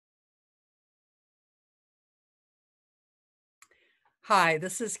Hi,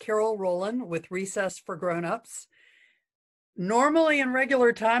 this is Carol Rowland with Recess for Grown-Ups. Normally in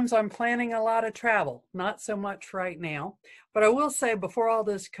regular times, I'm planning a lot of travel, not so much right now. But I will say before all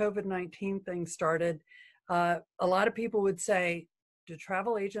this COVID-19 thing started, a lot of people would say, do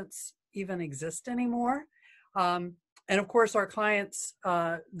travel agents even exist anymore? Um, and of course, our clients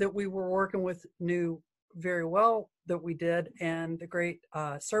that we were working with knew very well that we did and the great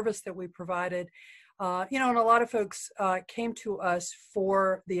service that we provided. And a lot of folks came to us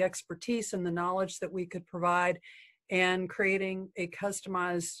for the expertise and the knowledge that we could provide and creating a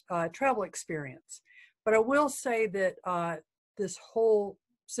customized travel experience. But I will say that this whole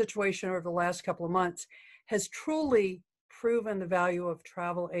situation over the last couple of months has truly proven the value of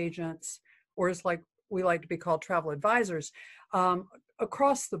travel agents, or as like we like to be called, travel advisors,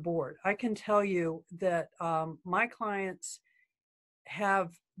 across the board. I can tell you that my clients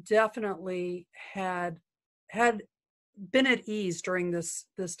have definitely had been at ease during this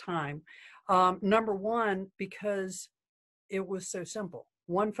time. Number one, because it was so simple.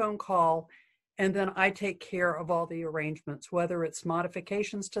 One phone call, and then I take care of all the arrangements, whether it's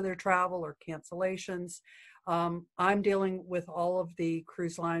modifications to their travel or cancellations. I'm dealing with all of the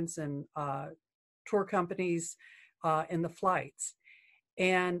cruise lines and tour companies and the flights.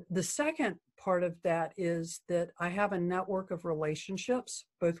 And the second part of that is that I have a network of relationships,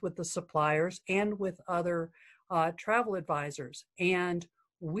 both with the suppliers and with other travel advisors. And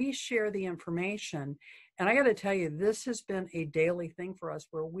we share the information. And I got to tell you, this has been a daily thing for us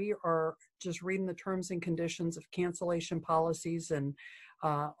where we are just reading the terms and conditions of cancellation policies and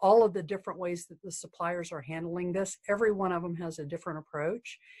all of the different ways that the suppliers are handling this. Every one of them has a different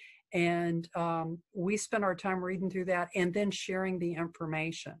approach. And we spend our time reading through that and then sharing the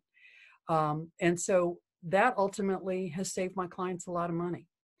information. And so that ultimately has saved my clients a lot of money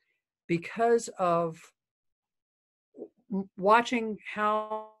because of watching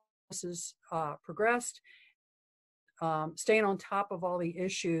how this has progressed, staying on top of all the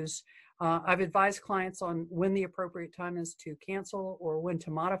issues. I've advised clients on when the appropriate time is to cancel or when to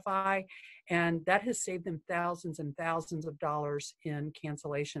modify, and that has saved them thousands and thousands of dollars in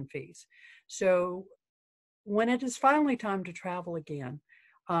cancellation fees. So when it is finally time to travel again,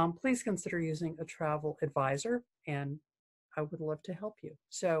 please consider using a travel advisor, and I would love to help you.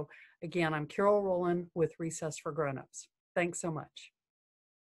 So again, I'm Carol Rowland with Recess for Grown-Ups. Thanks so much.